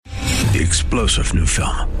The explosive new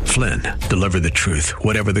film, Flynn, deliver the truth,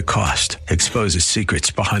 whatever the cost, exposes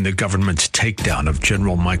secrets behind the government's takedown of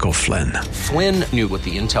General Michael Flynn. Flynn knew what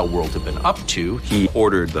the intel world had been up to. He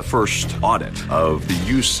ordered the first audit of the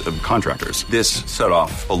use of contractors. This set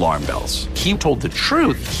off alarm bells. He told the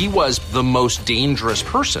truth. He was the most dangerous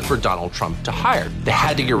person for Donald Trump to hire. They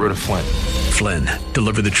had to get rid of Flynn. Flynn,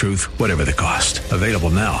 deliver the truth, whatever the cost. Available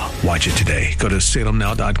now. Watch it today. Go to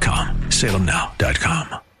salemnow.com.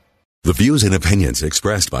 salemnow.com. The views and opinions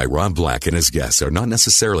expressed by Rob Black and his guests are not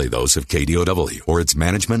necessarily those of KDOW or its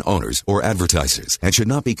management, owners, or advertisers and should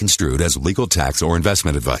not be construed as legal, tax, or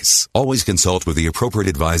investment advice. Always consult with the appropriate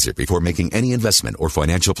advisor before making any investment or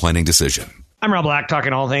financial planning decision. I'm Rob Black,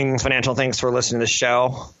 talking all things financial. Thanks for listening to the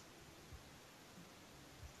show.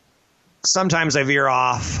 Sometimes I veer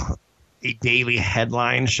off a daily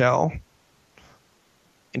headline show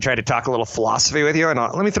and try to talk a little philosophy with you. And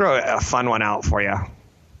let me throw a fun one out for you.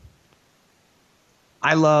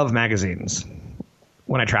 I love magazines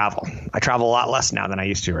when I travel. I travel a lot less now than I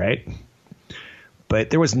used to, right? But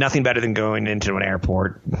there was nothing better than going into an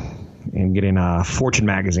airport and getting a Fortune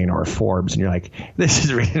magazine or a Forbes, and you're like, this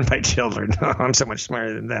is written by children. I'm so much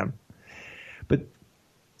smarter than them. But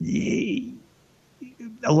a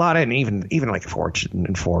lot of, and even like Fortune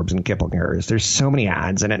and Forbes and Kiplinger's, there's so many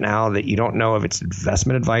ads in it now that you don't know if it's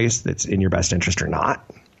investment advice that's in your best interest or not.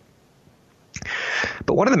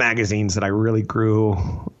 But one of the magazines that I really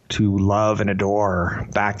grew to love and adore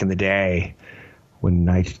back in the day, when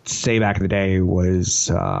I say back in the day, was,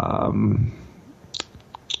 how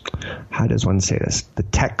does one say this? The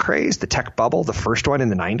tech craze, the tech bubble, the first one in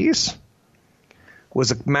the 90s,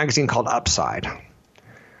 was a magazine called Upside.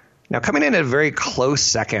 Now, coming in at a very close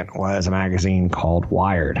second was a magazine called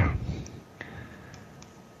Wired.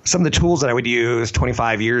 Some of the tools that I would use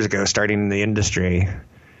 25 years ago, starting in the industry,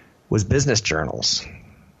 was business journals.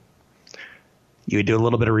 You would do a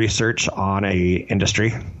little bit of research on a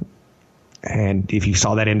industry, and if you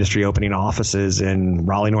saw that industry opening offices in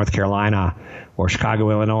Raleigh, North Carolina, or Chicago,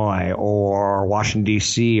 Illinois, or Washington,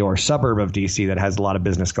 D.C., or a suburb of D.C. that has a lot of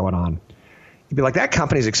business going on, you'd be like, that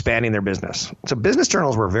company's expanding their business. So business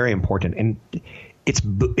journals were very important, and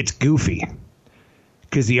it's goofy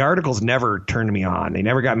because the articles never turned me on. They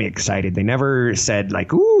never got me excited. They never said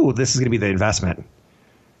like, ooh, this is going to be the investment.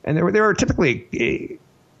 And there were typically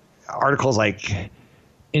articles like,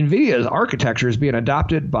 NVIDIA's architecture is being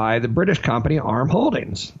adopted by the British company ARM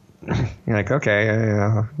Holdings. You're like, okay,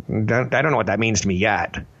 I don't know what that means to me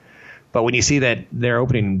yet. But when you see that they're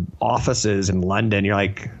opening offices in London, you're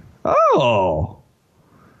like, oh,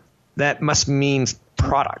 that must mean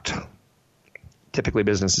product. Typically,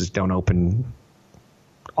 businesses don't open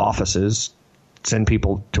offices, send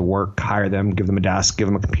people to work, hire them, give them a desk, give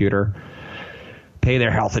them a computer, pay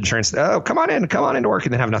their health insurance. Oh, come on into work,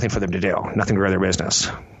 and then have nothing for them to do, nothing to grow their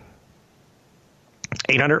business.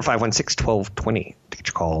 800-516-1220 to get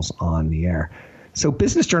your calls on the air. So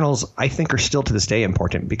business journals, I think, are still to this day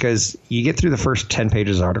important because you get through the first 10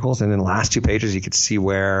 pages of articles, and then the last 2 pages, you could see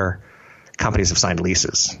where companies have signed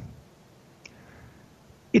leases.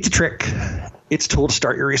 It's a trick. It's a tool to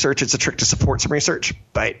start your research. It's a trick to support some research,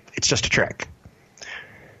 but it's just a trick.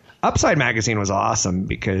 Upside magazine was awesome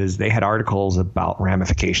because they had articles about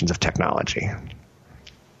ramifications of technology.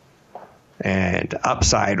 And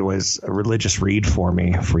Upside was a religious read for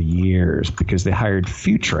me for years because they hired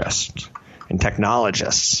futurists and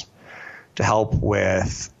technologists to help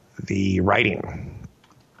with the writing,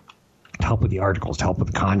 to help with the articles, to help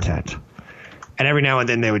with the content. And every now and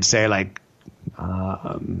then they would say, like,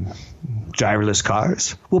 driverless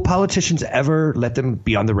cars. Will politicians ever let them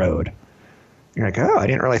be on the road? You're like, oh, I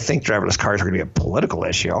didn't really think driverless cars were going to be a political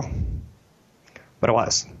issue. But it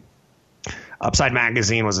was. Upside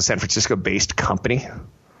Magazine was a San Francisco-based company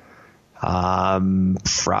from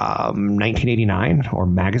 1989, or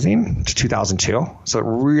magazine, to 2002. So it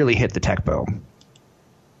really hit the tech boom.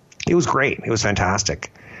 It was great. It was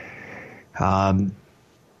fantastic.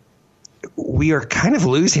 We are kind of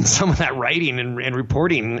losing some of that writing and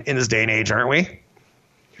reporting in this day and age, aren't we?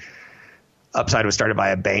 Upside was started by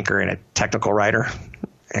a banker and a technical writer,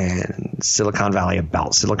 and Silicon Valley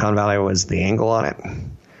was the angle on it.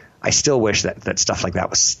 I still wish that stuff like that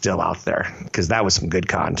was still out there because that was some good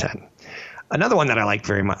content. Another one that I liked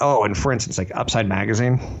very much. Oh, and for instance, like Upside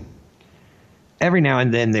Magazine, every now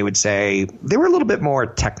and then they would say they were a little bit more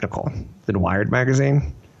technical than Wired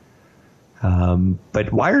Magazine.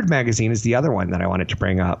 But Wired Magazine is the other one that I wanted to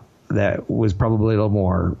bring up that was probably a little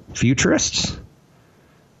more futurist.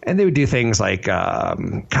 And they would do things like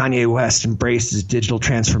Kanye West embraces digital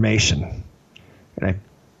transformation. And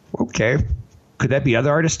okay, could that be other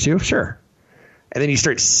artists too? Sure. And then you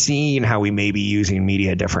start seeing how we may be using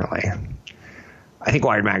media differently. I think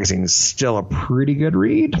Wired Magazine is still a pretty good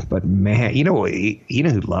read, but man, you know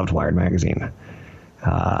who loved Wired Magazine?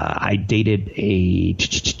 I dated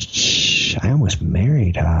I almost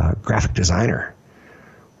married a graphic designer.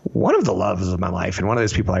 One of the loves of my life, and one of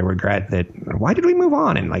those people I regret that, why did we move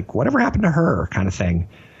on? And like, whatever happened to her kind of thing.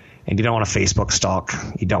 And you don't want to Facebook stalk.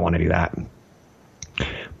 You don't want to do that.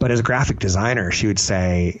 But as a graphic designer, she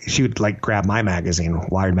would like grab my magazine,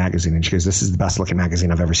 Wired Magazine, and she goes, this is the best looking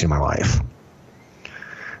magazine I've ever seen in my life.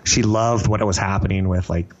 She loved what was happening with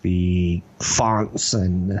like the fonts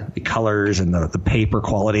and the colors and the paper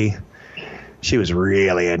quality. She was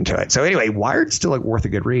really into it. So anyway, Wired's still like worth a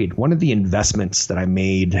good read. One of the investments that I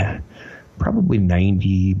made probably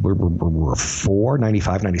 94,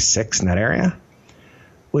 95, 96 in that area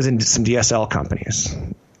was in some DSL companies.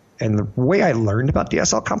 And the way I learned about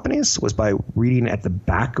DSL companies was by reading at the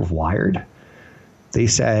back of Wired. They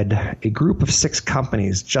said a group of 6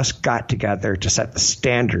 companies just got together to set the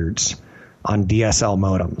standards on DSL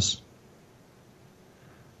modems.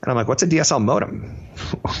 And I'm like, what's a DSL modem?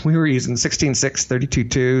 We were using 16.6,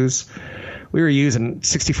 32.2s. We were using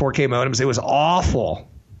 64K modems. It was awful.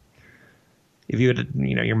 If you would,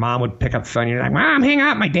 your mom would pick up the phone, you're like, Mom, hang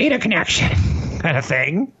up my data connection kind of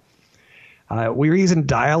thing. We were using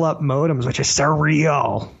dial-up modems, which is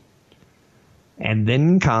surreal. And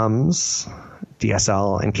then comes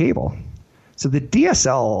DSL and cable. So the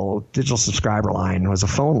DSL, digital subscriber line, was a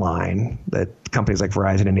phone line that companies like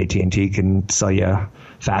Verizon and AT&T can sell you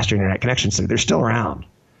faster internet connections. So they're still around.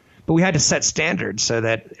 But we had to set standards so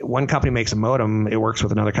that one company makes a modem, it works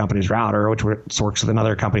with another company's router, which works with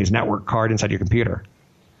another company's network card inside your computer.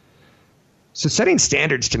 So setting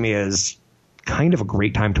standards to me is kind of a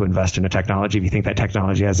great time to invest in a technology if you think that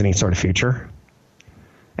technology has any sort of future.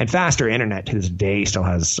 And faster internet to this day still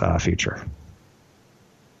has a future.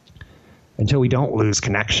 Until we don't lose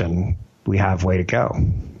connection, we have way to go.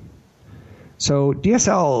 So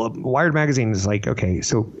DSL, Wired Magazine is like, okay,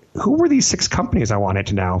 so who were these 6 companies I wanted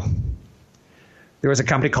to know? There was a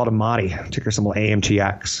company called Amati, ticker symbol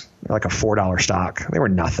AMTX. They're like a $4 stock. They were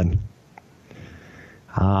nothing.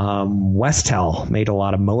 Westel made a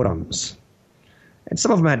lot of modems. And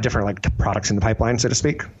some of them had different like products in the pipeline, so to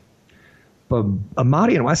speak. But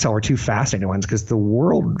Amati and Westel were 2 fascinating ones because the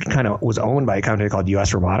world kind of was owned by a company called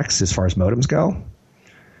US Robotics as far as modems go.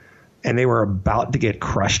 And they were about to get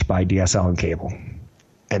crushed by DSL and cable.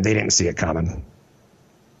 And they didn't see it coming.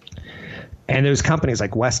 And those companies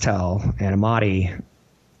like Westel and Amati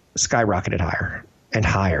skyrocketed higher and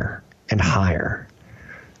higher and higher.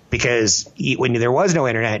 Because when there was no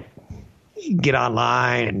internet, you can get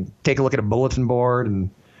online and take a look at a bulletin board, and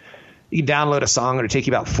you can download a song. It'll take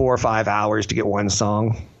you about 4 or 5 hours to get one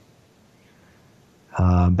song.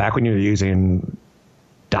 Back when you were using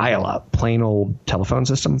dial-up, plain old telephone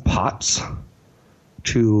system, POTS,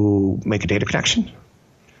 to make a data connection.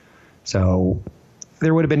 So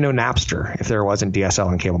there would have been no Napster if there wasn't DSL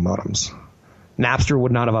and cable modems. Napster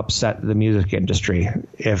would not have upset the music industry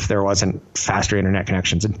if there wasn't faster internet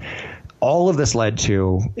connections. And all of this led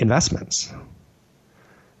to investments.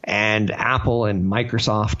 And Apple and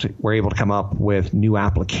Microsoft were able to come up with new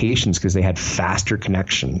applications because they had faster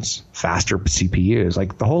connections, faster CPUs.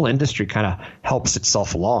 Like the whole industry kind of helps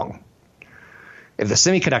itself along. If the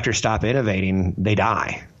semiconductors stop innovating, they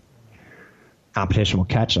die. Competition will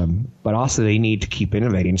catch them, but also they need to keep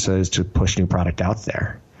innovating so as to push new product out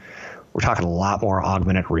there. We're talking a lot more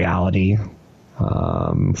augmented reality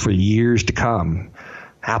for years to come.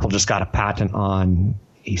 Apple just got a patent on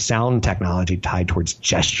a sound technology tied towards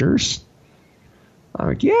gestures. I'm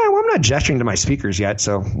like, yeah, well, I'm not gesturing to my speakers yet,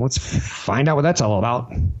 so let's find out what that's all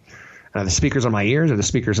about. Are the speakers on my ears or the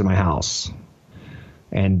speakers in my house?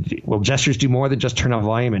 And will gestures do more than just turn up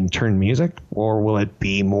volume and turn music, or will it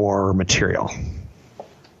be more material?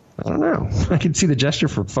 I don't know. I can see the gesture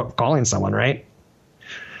for calling someone, right?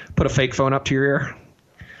 Put a fake phone up to your ear,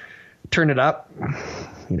 turn it up,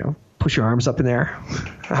 push your arms up in there.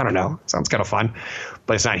 I don't know. Sounds kind of fun,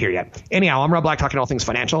 but it's not here yet. Anyhow, I'm Rob Black, talking all things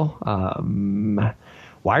financial.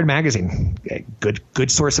 Wired Magazine,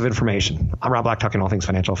 good source of information. I'm Rob Black, talking all things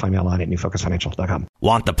financial. Find me online at newfocusfinancial.com.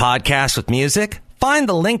 Want the podcast with music? Find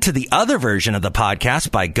the link to the other version of the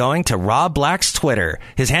podcast by going to Rob Black's Twitter.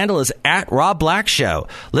 His handle is @RobBlackShow.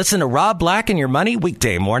 Listen to Rob Black and Your Money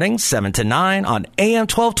weekday mornings, 7 to 9 on AM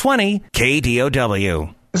 1220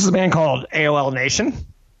 KDOW. This is a band called AOL Nation.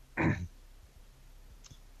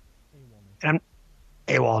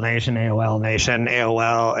 AOL Nation, AOL Nation,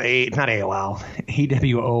 AOL, not AOL,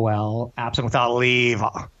 AWOL, Absent Without Leave.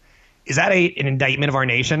 Is that an indictment of our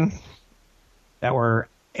nation? That we're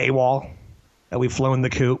AWOL? We've flown the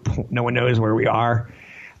coop. No one knows where we are.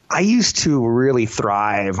 I used to really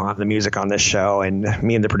thrive on the music on this show, and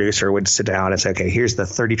me and the producer would sit down and say, okay, here's the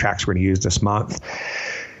 30 tracks we're going to use this month.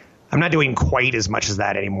 I'm not doing quite as much as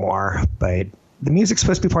that anymore, but the music's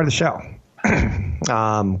supposed to be part of the show.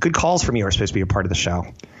 Good calls from you are supposed to be a part of the show.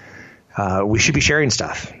 We should be sharing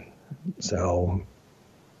stuff. So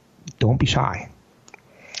don't be shy.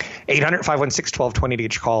 800-516-1220 to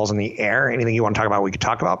get your calls on the air. Anything you want to talk about, we could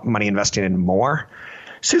talk about. Money, investing, and more.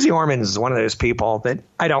 Susie Orman is one of those people that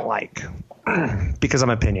I don't like because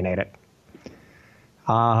I'm opinionated.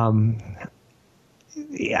 Yeah.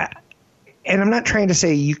 And I'm not trying to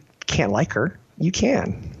say you can't like her. You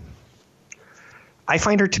can. I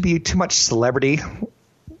find her to be too much celebrity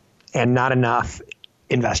and not enough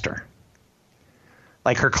investor.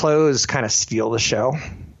 Like her clothes kind of steal the show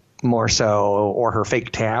more so, or her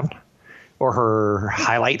fake tan, or her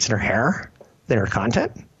highlights in her hair than her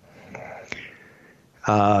content.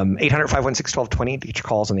 800-516-1220 to get your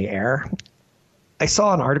calls on the air. I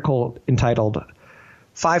saw an article entitled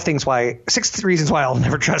 6 reasons why I'll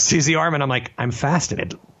never trust Susie Orman. I'm like, I'm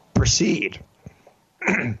fascinated. Proceed.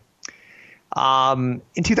 In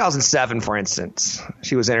 2007, for instance,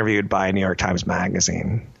 she was interviewed by New York Times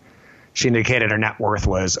Magazine. She indicated her net worth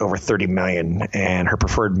was over $30 million, and her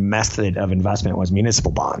preferred method of investment was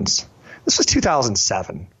municipal bonds. This was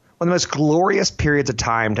 2007, one of the most glorious periods of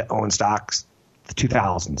time to own stocks, the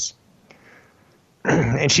 2000s.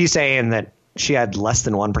 And she's saying that she had less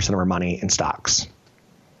than 1% of her money in stocks.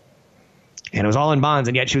 And it was all in bonds,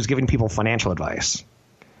 and yet she was giving people financial advice.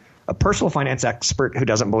 A personal finance expert who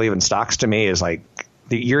doesn't believe in stocks to me is like,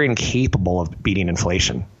 you're incapable of beating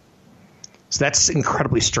inflation. So that's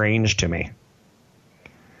incredibly strange to me.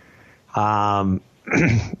 So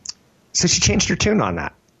she changed her tune on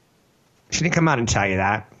that. She didn't come out and tell you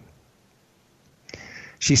that.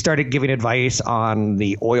 She started giving advice on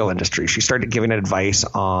the oil industry. She started giving advice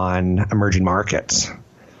on emerging markets.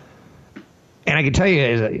 And I can tell you,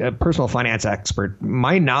 as a personal finance expert,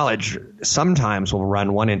 my knowledge sometimes will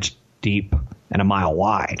run 1 inch deep and a mile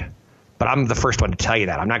wide. But I'm the first one to tell you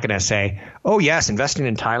that. I'm not going to say, oh, yes, investing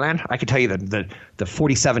in Thailand. I can tell you the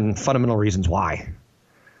 47 fundamental reasons why.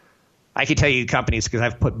 I can tell you companies because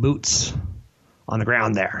I've put boots on the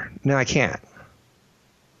ground there. No, I can't.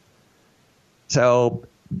 So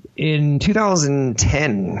in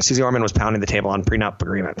 2010, Susie Orman was pounding the table on prenup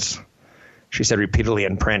agreements. She said repeatedly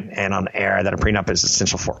in print and on air that a prenup is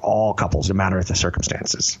essential for all couples, no matter the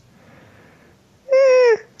circumstances.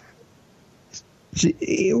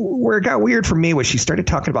 Where it got weird for me was she started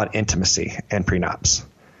talking about intimacy and prenups.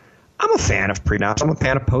 I'm a fan of prenups. I'm a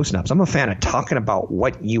fan of postnups. I'm a fan of talking about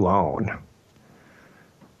what you own.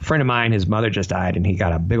 A friend of mine, his mother just died, and he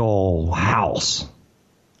got a big old house.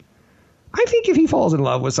 I think if he falls in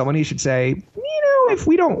love with someone, he should say, if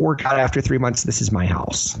we don't work out after 3 months, this is my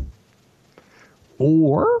house.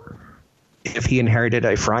 Or if he inherited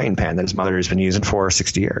a frying pan that his mother has been using for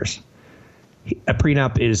 60 years. A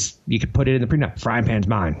prenup is, you could put it in the prenup. Frying pan's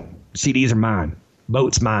mine. CDs are mine.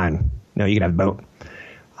 Boat's mine. No, you can have a boat.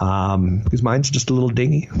 Because mine's just a little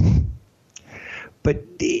dinghy. But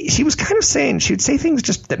she was kind of saying, she would say things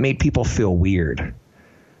just that made people feel weird.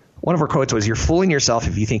 One of her quotes was, "You're fooling yourself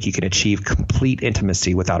if you think you can achieve complete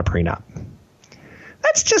intimacy without a prenup."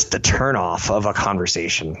 That's just a turnoff of a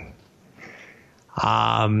conversation.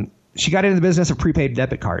 She got into the business of prepaid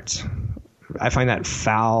debit cards. I find that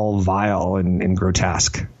foul, vile, and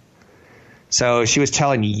grotesque. So she was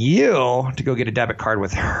telling you to go get a debit card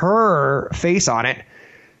with her face on it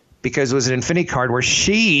because it was an Infinity card where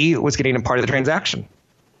she was getting a part of the transaction.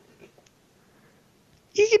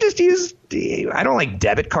 You can just use – I don't like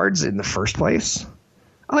debit cards in the first place.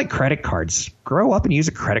 I like credit cards. Grow up and use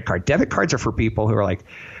a credit card. Debit cards are for people who are like,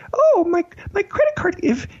 oh, my credit card –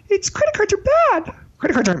 if it's credit cards are bad.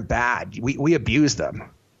 Credit cards aren't bad. We abuse them.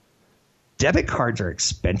 Debit cards are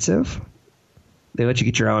expensive. They let you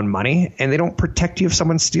get your own money, and they don't protect you if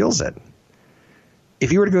someone steals it.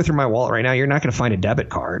 If you were to go through my wallet right now, you're not going to find a debit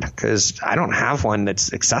card because I don't have one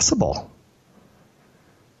that's accessible.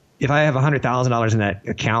 If I have $100,000 in that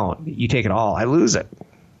account, you take it all. I lose it.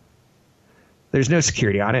 There's no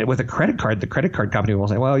security on it. With a credit card, the credit card company will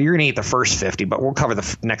say, well, you're going to eat the first 50, but we'll cover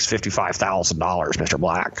the next $55,000, Mr.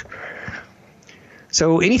 Black.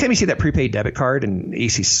 So anytime you see that prepaid debit card and you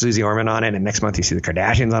see Susie Orman on it, and next month you see the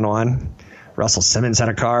Kardashians on one, Russell Simmons had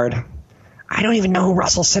a card. I don't even know who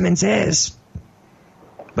Russell Simmons is.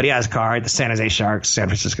 But he has a card, the San Jose Sharks, San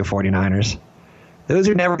Francisco 49ers. Those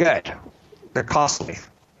are never good. They're costly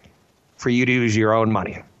for you to use your own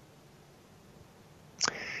money.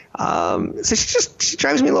 So she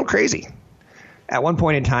drives me a little crazy. At one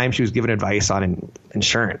point in time, she was given advice on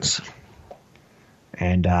insurance.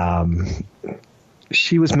 And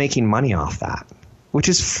she was making money off that, which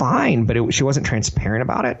is fine, but she wasn't transparent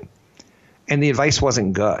about it. And the advice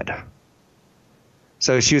wasn't good.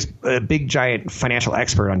 So she was a big, giant financial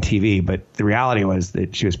expert on TV, but the reality was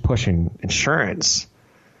that she was pushing insurance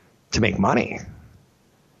to make money.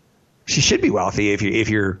 She should be wealthy if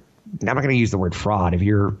you're I'm not going to use the word fraud, if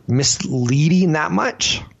you're misleading that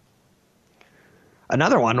much.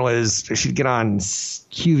 Another one was she'd get on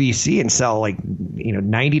QVC and sell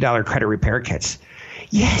 $90 credit repair kits.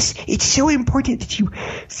 Yes, it's so important that you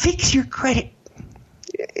fix your credit.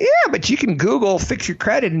 Yeah, but you can Google fix your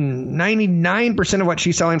credit and 99% of what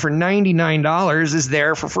she's selling for $99 is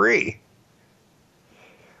there for free.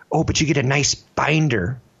 Oh, but you get a nice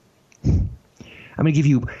binder. I'm going to give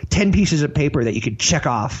you 10 pieces of paper that you could check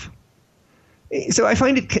off. So I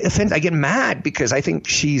find it offensive. I get mad because I think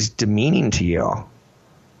she's demeaning to you.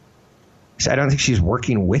 So I don't think she's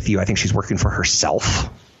working with you. I think she's working for herself.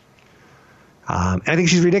 And I think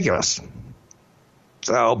she's ridiculous.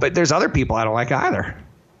 So, but there's other people I don't like either.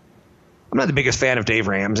 I'm not the biggest fan of Dave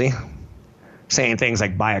Ramsey saying things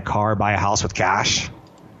like buy a car, buy a house with cash.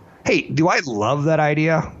 Hey, do I love that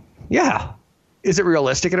idea? Yeah. Is it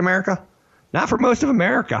realistic in America? Not for most of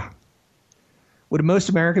America. Would most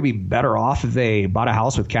of America be better off if they bought a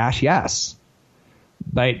house with cash? Yes.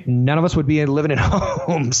 But none of us would be living in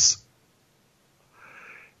homes.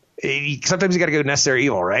 Sometimes you got to go necessary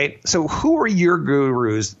evil, right? So who are your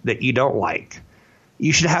gurus that you don't like?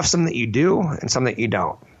 You should have some that you do and some that you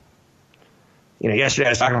don't. Yesterday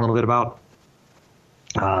I was talking a little bit about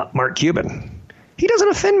Mark Cuban. He doesn't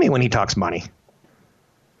offend me when he talks money.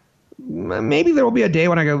 Maybe there will be a day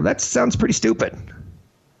when I go, that sounds pretty stupid.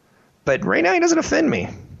 But right now he doesn't offend me.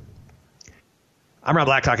 I'm Rob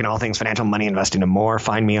Black, talking all things financial, money, investing, and more.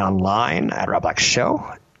 Find me online at Rob Black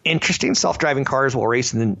Show. Interesting, self-driving cars will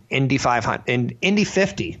race in the Indy 500, in Indy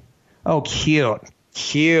 50. Oh, cute.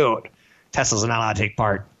 Tesla's not allowed to take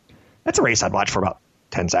part. That's a race I'd watch for about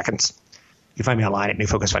 10 seconds. You can find me online at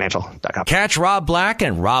newfocusfinancial.com. Catch Rob Black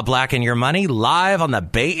and Rob Black and Your Money live on the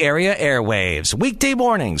Bay Area airwaves, weekday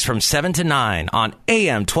mornings from 7 to 9 on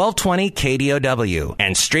AM 1220 KDOW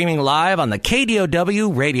and streaming live on the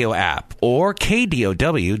KDOW radio app or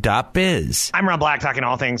KDOW.biz. I'm Rob Black, talking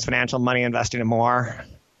all things financial, money, investing, and more.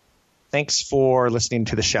 Thanks for listening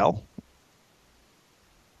to the show.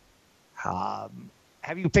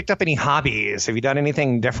 Have you picked up any hobbies? Have you done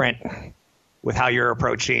anything different with how you're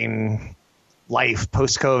approaching life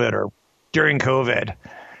post-COVID or during COVID?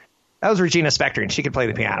 That was Regina Spektor, and she could play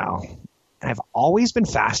the piano. And I've always been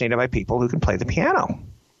fascinated by people who can play the piano.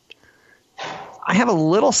 I have a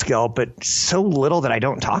little skill, but so little that I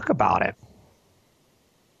don't talk about it.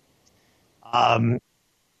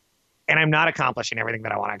 And I'm not accomplishing everything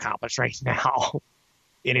that I want to accomplish right now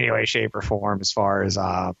in any way, shape, or form as far as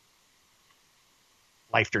life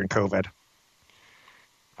during COVID.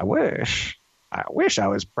 I wish I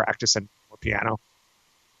was practicing more piano.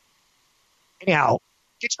 Anyhow,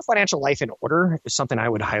 get your financial life in order is something I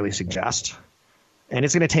would highly suggest. And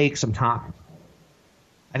it's going to take some time.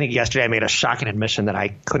 I think yesterday I made a shocking admission that I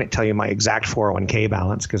couldn't tell you my exact 401k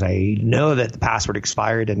balance because I know that the password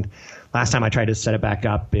expired. And last time I tried to set it back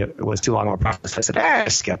up, it was too long of a process. I said,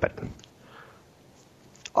 skip it.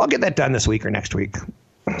 I'll get that done this week or next week.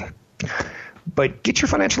 But get your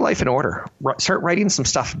financial life in order. Start writing some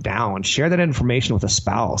stuff down. Share that information with a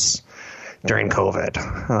spouse during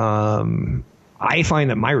COVID. I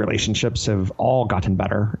find that my relationships have all gotten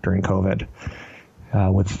better during COVID.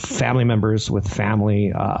 With family members, with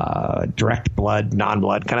family, direct blood,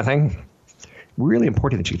 non-blood kind of thing. Really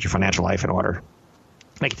important that you get your financial life in order.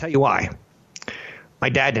 And I can tell you why. My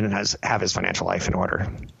dad didn't have his financial life in order.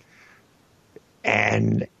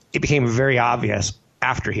 And it became very obvious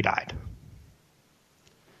after he died.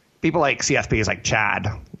 People like CFPs like Chad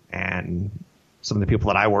and some of the people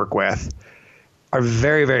that I work with are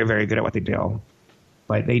very, very, very good at what they do.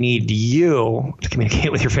 But they need you to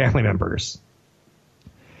communicate with your family members.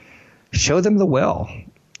 Show them the will.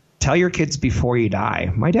 Tell your kids before you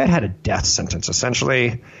die. My dad had a death sentence,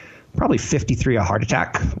 essentially, probably 53, a heart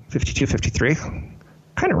attack, 52, 53,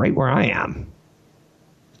 kind of right where I am.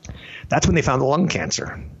 That's when they found the lung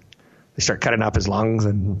cancer. They start cutting up his lungs,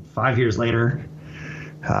 and 5 years later,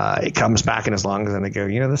 it comes back in his lungs, and they go,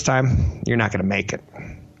 this time you're not going to make it.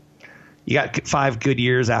 You got 5 good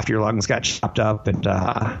years after your lungs got chopped up, and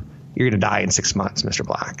you're going to die in 6 months, Mr.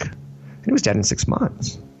 Black. And he was dead in 6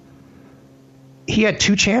 months. He had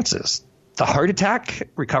 2 chances. The heart attack,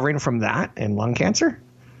 recovering from that, and lung cancer.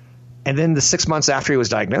 And then the 6 months after he was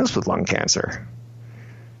diagnosed with lung cancer.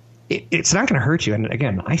 it's not going to hurt you. And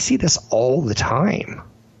again, I see this all the time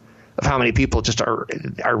of how many people just are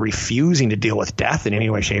refusing to deal with death in any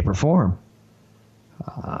way, shape, or form.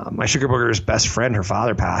 My sugar booger's best friend, her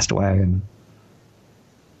father passed away, and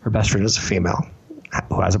her best friend is a female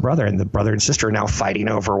who has a brother, and the brother and sister are now fighting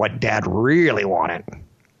over what dad really wanted.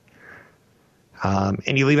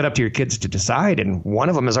 And you leave it up to your kids to decide, and one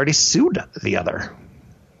of them has already sued the other.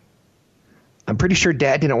 I'm pretty sure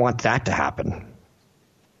dad didn't want that to happen.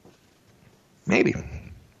 Maybe.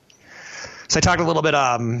 So I talked a little bit,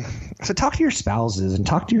 so talk to your spouses and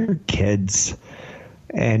talk to your kids.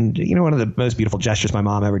 And, one of the most beautiful gestures my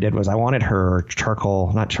mom ever did was I wanted her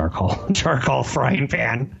charcoal frying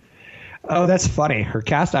pan. Oh, that's funny. Her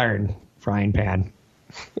cast iron frying pan.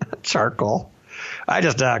 Charcoal. I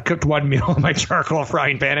just cooked one meal in my charcoal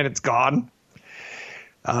frying pan and it's gone.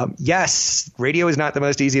 Yes, radio is not the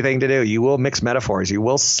most easy thing to do. You will mix metaphors. You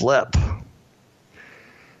will slip.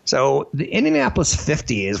 So the Indianapolis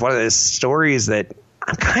 50 is one of those stories that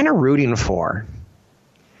I'm kind of rooting for.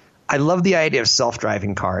 I love the idea of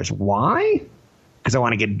self-driving cars. Why? Because I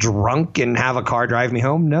want to get drunk and have a car drive me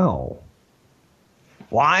home? No.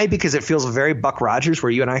 Why? Because it feels very Buck Rogers, where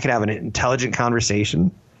you and I can have an intelligent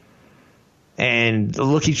conversation and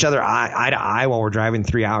look each other eye to eye while we're driving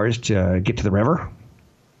 3 hours to get to the river.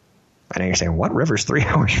 I know you're saying, what river's 3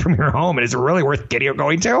 hours from your home? And is it really worth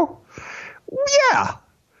going to? Yeah.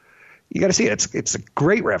 You got to see it. It's a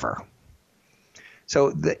great river.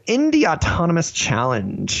 So the Indy Autonomous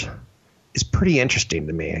Challenge is pretty interesting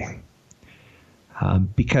to me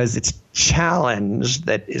because it's a challenge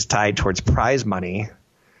that is tied towards prize money,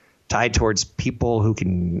 tied towards people who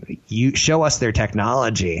can show us their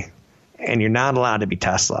technology, and you're not allowed to be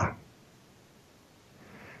Tesla.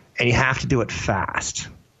 And you have to do it fast.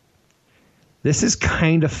 This is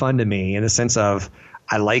kind of fun to me in the sense of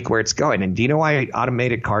I like where it's going. And do you know why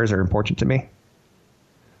automated cars are important to me?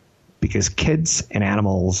 Because kids and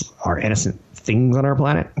animals are innocent things on our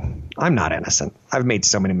planet. I'm not innocent. I've made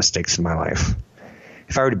so many mistakes in my life.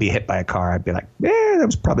 If I were to be hit by a car, I'd be like, that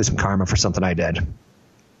was probably some karma for something I did.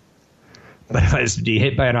 But if I was to be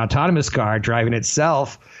hit by an autonomous car driving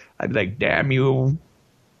itself, I'd be like, damn you,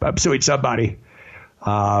 I'm suing somebody.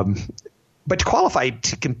 But to qualify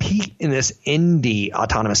to compete in this Indy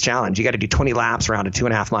Autonomous Challenge, you got to do 20 laps around a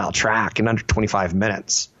 2.5 mile track in under 25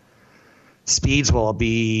 minutes. Speeds will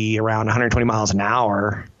be around 120 miles an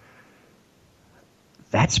hour.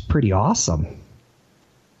 That's pretty awesome.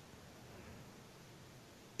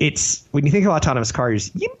 It's when you think of autonomous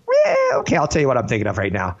cars, okay, I'll tell you what I'm thinking of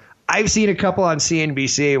right now. I've seen a couple on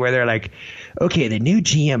CNBC where they're like, okay, the new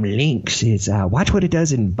GM Lynx is watch what it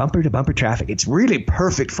does in bumper-to-bumper traffic. It's really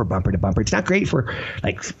perfect for bumper-to-bumper. It's not great for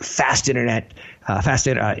like fast interstate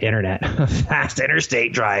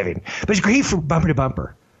driving, but it's great for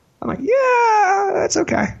bumper-to-bumper. I'm like, yeah, that's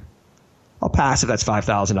okay. I'll pass if that's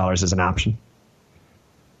 $5,000 as an option.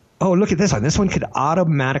 Oh, look at this one. This one could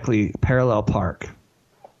automatically parallel park.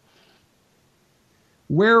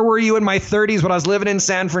 Where were you in my 30s when I was living in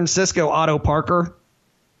San Francisco, Auto Parker?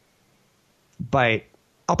 But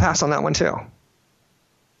I'll pass on that one too.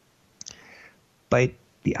 But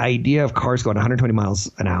the idea of cars going 120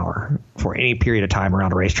 miles an hour for any period of time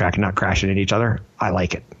around a racetrack and not crashing into each other, I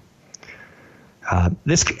like it.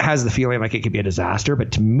 This has the feeling like it could be a disaster,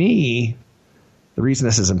 but to me, the reason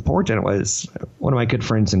this is important was one of my good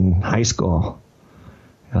friends in high school.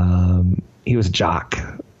 He was a jock,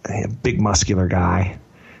 a big muscular guy,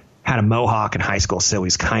 had a mohawk in high school, so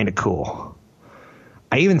he's kind of cool.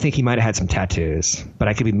 I even think he might have had some tattoos, but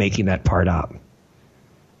I could be making that part up.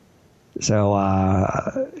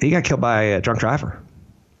 So he got killed by a drunk driver.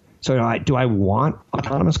 So do I want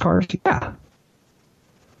autonomous cars? Yeah.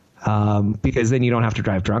 Because then you don't have to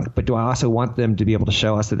drive drunk. But do I also want them to be able to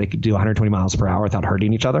show us that they could do 120 miles per hour without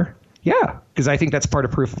hurting each other? Yeah, because I think that's part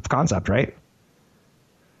of proof of concept, right?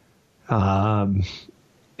 And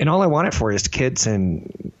all I want it for is kids,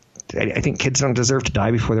 and I think kids don't deserve to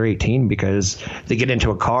die before they're 18 because they get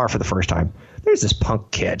into a car for the first time. There's this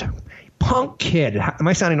punk kid. Am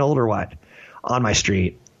I sounding old or what? On my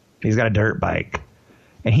street. He's got a dirt bike.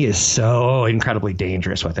 And he is so incredibly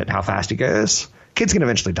dangerous with it, how fast he goes. Kid's going to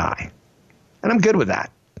eventually die. And I'm good with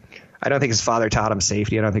that. I don't think his father taught him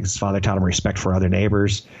safety. I don't think his father taught him respect for other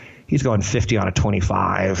neighbors. He's going 50 on a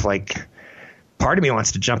 25. Like, part of me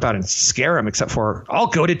wants to jump out and scare him, except for I'll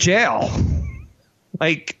go to jail.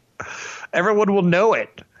 Like, everyone will know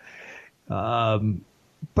it.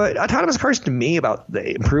 But autonomous cars, to me, about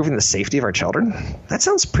improving the safety of our children, that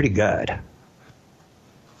sounds pretty good.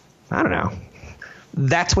 I don't know.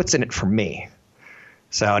 That's what's in it for me.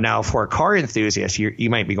 So now for a car enthusiast, you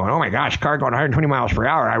might be going, oh my gosh, car going 120 miles per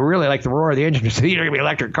hour. I really like the roar of the engine. So these are going to be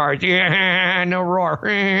electric cars. Yeah, no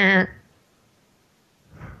roar.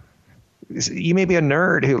 You may be a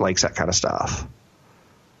nerd who likes that kind of stuff.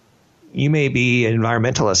 You may be an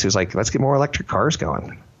environmentalist who's like, let's get more electric cars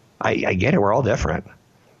going. I get it. We're all different.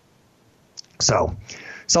 So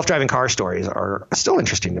self-driving car stories are still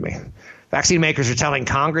interesting to me. Vaccine makers are telling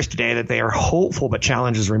Congress today that they are hopeful, but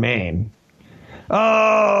challenges remain.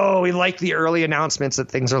 Oh, we like the early announcements that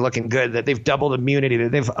things are looking good, that they've doubled immunity,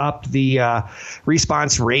 that they've upped the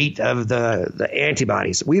response rate of the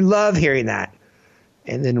antibodies. We love hearing that.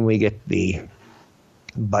 And then we get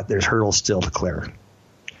but there's hurdles still to clear.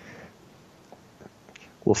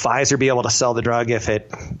 Will Pfizer be able to sell the drug if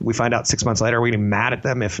we find out 6 months later? Are we going to be mad at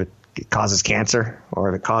them if it causes cancer or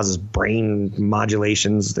if it causes brain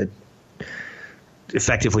modulations that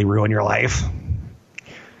effectively ruin your life?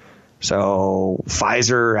 So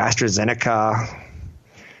Pfizer, AstraZeneca,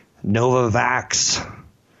 Novavax,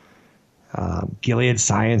 Gilead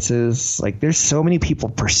Sciences, like there's so many people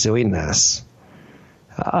pursuing this.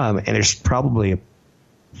 And there's probably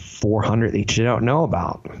 400 that you don't know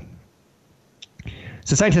about.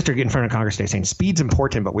 So scientists are getting in front of Congress today saying speed's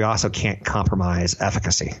important, but we also can't compromise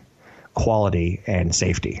efficacy, quality, and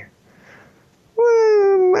safety.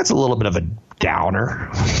 Well, that's a little bit of a downer,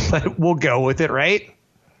 but we'll go with it, right?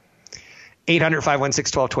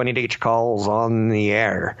 800-516-1220 to get your calls on the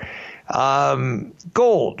air.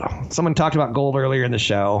 Gold. Someone talked about gold earlier in the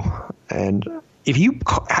show. And if you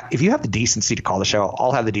have the decency to call the show,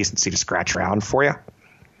 I'll have the decency to scratch around for you.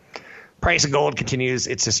 Price of gold continues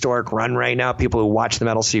its historic run right now. People who watch the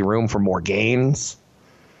metal see room for more gains.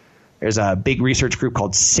 There's a big research group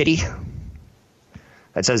called Citi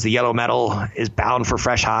that says the yellow metal is bound for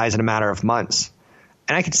fresh highs in a matter of months.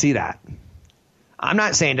 And I can see that. I'm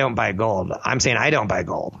not saying don't buy gold. I'm saying I don't buy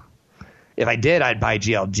gold. If I did, I'd buy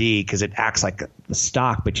GLD because it acts like the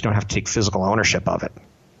stock, but you don't have to take physical ownership of it.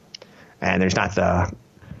 And there's not the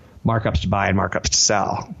markups to buy and markups to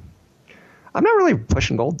sell. I'm not really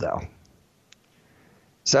pushing gold, though.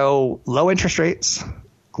 So low interest rates,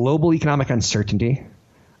 global economic uncertainty,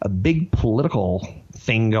 a big political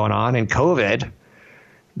thing going on, and COVID,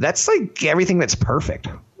 that's like everything that's perfect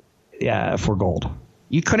for gold.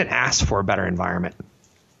 You couldn't ask for a better environment,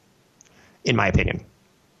 in my opinion.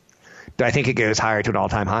 Do I think it goes higher to an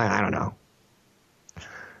all-time high? I don't know.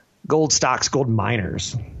 Gold stocks, gold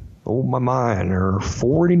miners. Oh, my miner,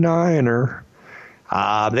 49er.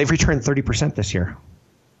 They've returned 30% this year.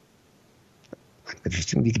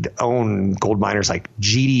 You could own gold miners like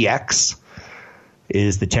GDX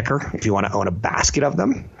is the ticker if you want to own a basket of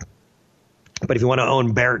them. But if you want to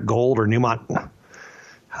own Barrick Gold or Newmont,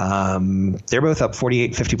 they're both up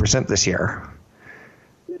 48, 50% this year.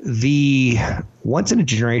 The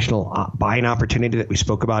once-in-a-generational buying opportunity that we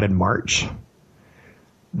spoke about in March,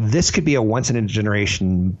 this could be a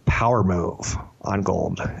once-in-a-generation power move on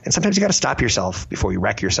gold. And sometimes you got to stop yourself before you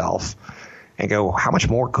wreck yourself and go, how much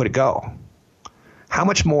more could it go? How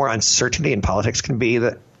much more uncertainty in politics can be?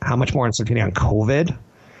 How much more uncertainty on COVID?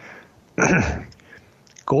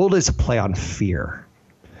 Gold is a play on fear.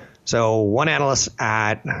 So one analyst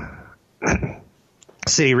at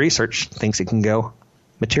Citi Research thinks it can go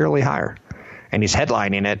materially higher. And he's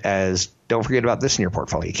headlining it as, don't forget about this in your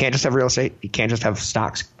portfolio. You can't just have real estate. You can't just have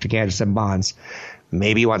stocks. You can't just have bonds.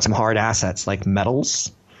 Maybe you want some hard assets like metals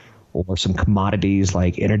or some commodities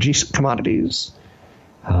like energy commodities.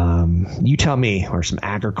 You tell me, or some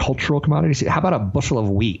agricultural commodities. How about a bushel of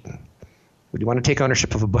wheat? Would you want to take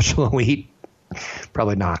ownership of a bushel of wheat?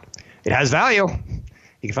 Probably not. It has value.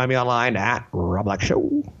 You can find me online at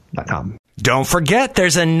robblackshow.com. Don't forget,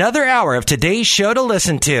 there's another hour of today's show to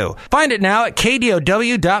listen to. Find it now at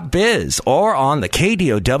KDOW.biz or on the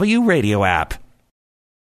KDOW radio app.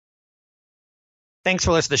 Thanks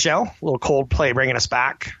for listening to the show. A little Coldplay bringing us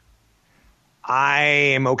back. I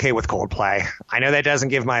am okay with Coldplay. I know that doesn't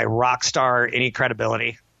give my rock star any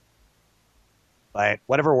credibility, but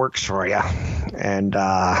whatever works for you. And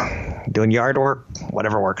doing yard work,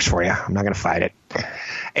 whatever works for you. I'm not going to fight it.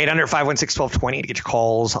 800-516-1220 to get your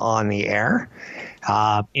calls on the air.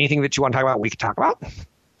 Anything that you want to talk about, we can talk about.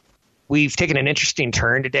 We've taken an interesting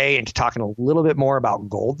turn today into talking a little bit more about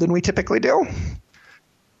gold than we typically do.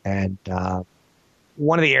 And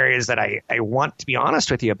one of the areas that I want to be honest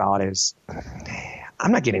with you about is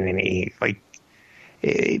I'm not getting any,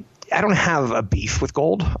 I don't have a beef with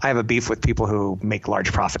gold. I have a beef with people who make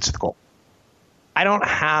large profits with gold. I don't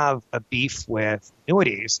have a beef with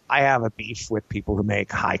annuities. I have a beef with people who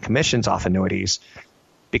make high commissions off annuities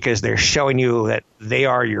because they're showing you that they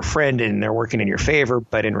are your friend and they're working in your favor.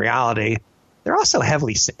 But in reality, they're also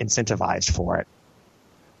heavily incentivized for it.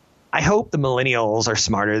 I hope the millennials are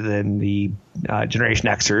smarter than the Generation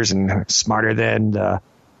Xers and smarter than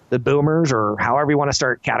the boomers, or however you want to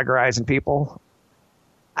start categorizing people.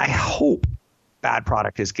 I hope bad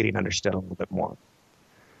product is getting understood a little bit more.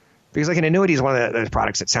 Because like an annuity is one of those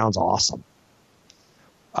products that sounds awesome.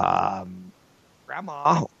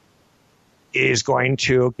 Grandma is going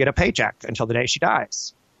to get a paycheck until the day she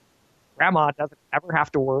dies. Grandma doesn't ever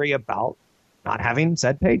have to worry about not having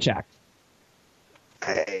said paycheck.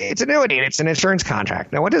 It's an annuity. It's an insurance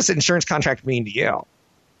contract. Now, what does insurance contract mean to you?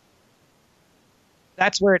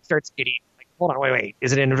 That's where it starts getting like, hold on, wait.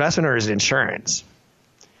 Is it an investment or is it insurance?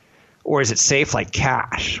 Or is it safe like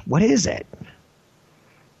cash? What is it?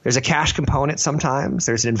 There's a cash component sometimes.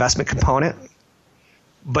 There's an investment component.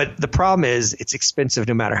 But the problem is it's expensive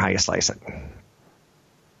no matter how you slice it.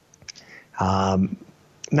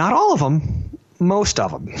 Not all of them. Most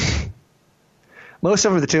of them. Most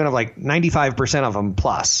of them are the tune of like 95% of them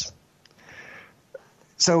plus.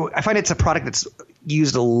 So I find it's a product that's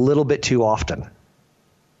used a little bit too often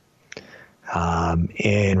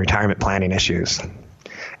in retirement planning issues.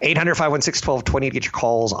 800-516-1220 to get your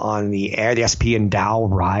calls on the air. The S&P and Dow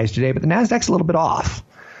rise today, but the NASDAQ's a little bit off.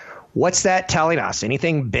 What's that telling us?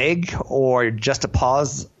 Anything big, or just a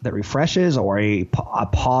pause that refreshes, or a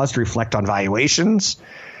pause to reflect on valuations?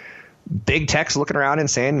 Big tech's looking around and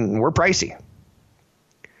saying we're pricey.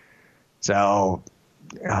 So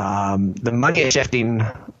the money is shifting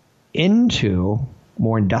into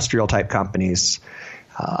more industrial type companies.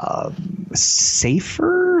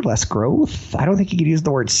 Safer, less growth. I don't think you could use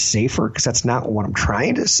the word safer because that's not what I'm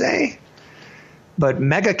trying to say. But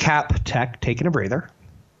mega cap tech taking a breather.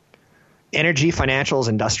 Energy, financials,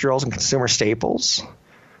 industrials, and consumer staples.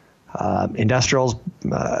 Industrials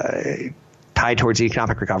tied towards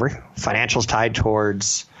economic recovery. Financials tied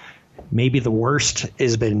towards maybe the worst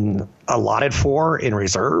has been allotted for in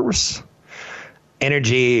reserves.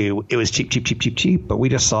 Energy, it was cheap, but we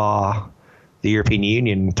just saw the European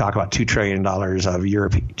Union talk about $2 trillion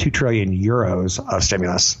of 2 trillion euros of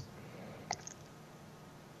stimulus.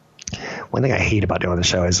 One thing I hate about doing the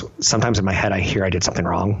show is sometimes in my head I hear I did something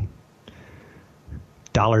wrong.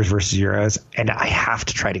 Dollars versus euros, and I have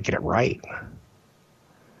to try to get it right.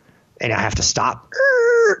 And I have to stop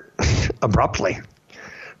abruptly.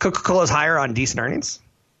 Coca-Cola is higher on decent earnings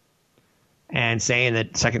and saying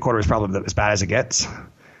that second quarter is probably as bad as it gets.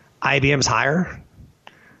 IBM's higher.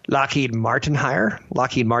 Lockheed Martin higher.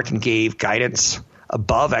 Lockheed Martin gave guidance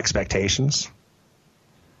above expectations.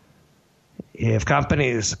 If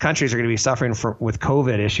countries are going to be suffering with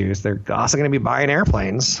COVID issues, they're also going to be buying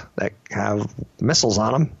airplanes that have missiles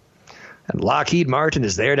on them. And Lockheed Martin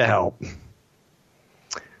is there to help.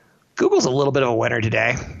 Google's a little bit of a winner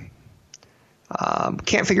today.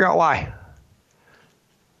 Can't figure out why.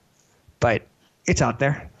 But it's out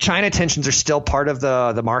there. China tensions are still part of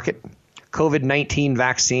the market. COVID-19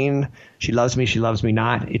 vaccine, she loves me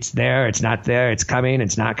not. It's there, it's not there, it's coming,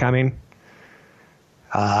 it's not coming.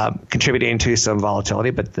 Contributing to some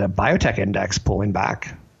volatility, but the biotech index pulling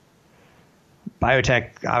back.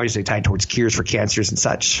 Biotech obviously tied towards cures for cancers and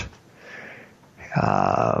such.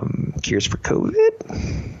 Cures for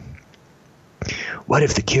COVID. What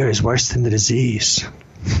if the cure is worse than the disease?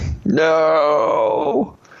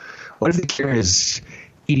 No. What if the cure is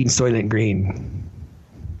eating Soylent Green?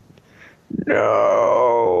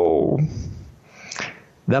 No.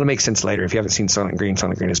 That'll make sense later. If you haven't seen Soylent Green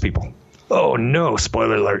is people. Oh, no.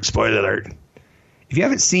 Spoiler alert. Spoiler alert. If you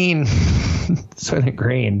haven't seen Soylent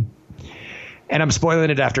Green, and I'm spoiling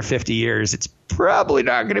it after 50 years, it's probably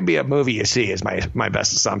not going to be a movie you see is my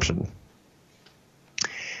best assumption.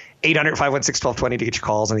 800-516-1220 to get your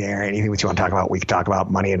calls on the air. Anything that you want to talk about, we can talk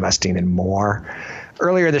about money, investing, and more.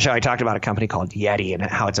 Earlier in the show, I talked about a company called Yeti and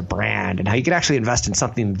how it's a brand and how you can actually invest in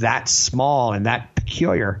something that small and that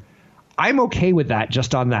peculiar. I'm okay with that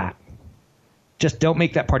just on that. Just don't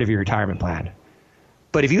make that part of your retirement plan.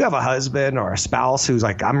 But if you have a husband or a spouse who's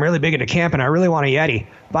like, I'm really big into camping, I really want a Yeti,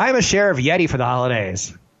 buy him a share of Yeti for the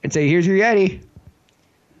holidays and say, here's your Yeti.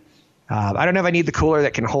 I don't know if I need the cooler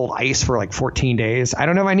that can hold ice for like 14 days. I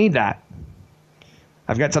don't know if I need that.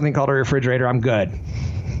 I've got something called a refrigerator. I'm good.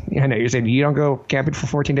 I know you're saying you don't go camping for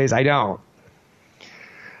 14 days. I don't.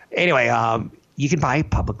 Anyway, you can buy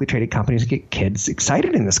publicly traded companies to get kids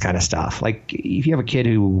excited in this kind of stuff. Like if you have a kid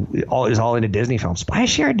who is all into Disney films, buy a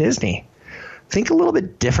share of Disney. Think a little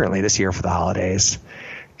bit differently this year for the holidays.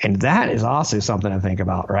 And that is also something to think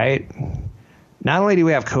about, right? Not only do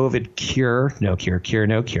we have COVID cure, no cure.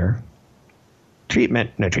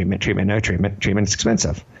 Treatment, no treatment. Treatment's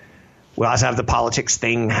expensive. We also have the politics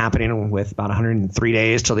thing happening with about 103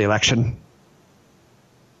 days till the election.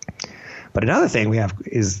 But another thing we have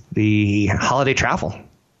is the holiday travel.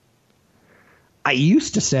 I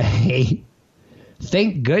used to say,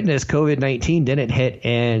 thank goodness COVID-19 didn't hit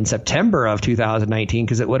in September of 2019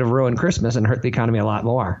 because it would have ruined Christmas and hurt the economy a lot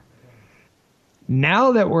more.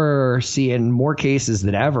 Now that we're seeing more cases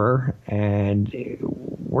than ever and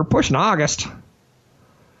we're pushing August,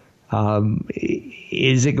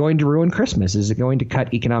 is it going to ruin Christmas? Is it going to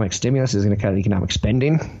cut economic stimulus? Is it going to cut economic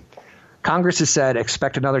spending? Congress has said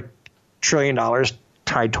expect another $1 trillion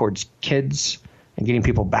tied towards kids and getting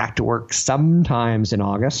people back to work sometimes in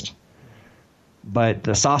August. But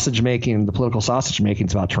the political sausage making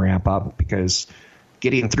is about to ramp up because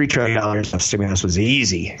getting $3 trillion of stimulus was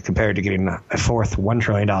easy compared to getting a fourth $1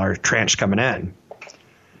 trillion tranche coming in.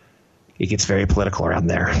 It gets very political around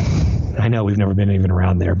there. I know we've never been even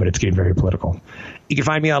around there, but it's getting very political. You can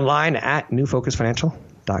find me online at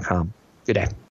newfocusfinancial.com. Good day.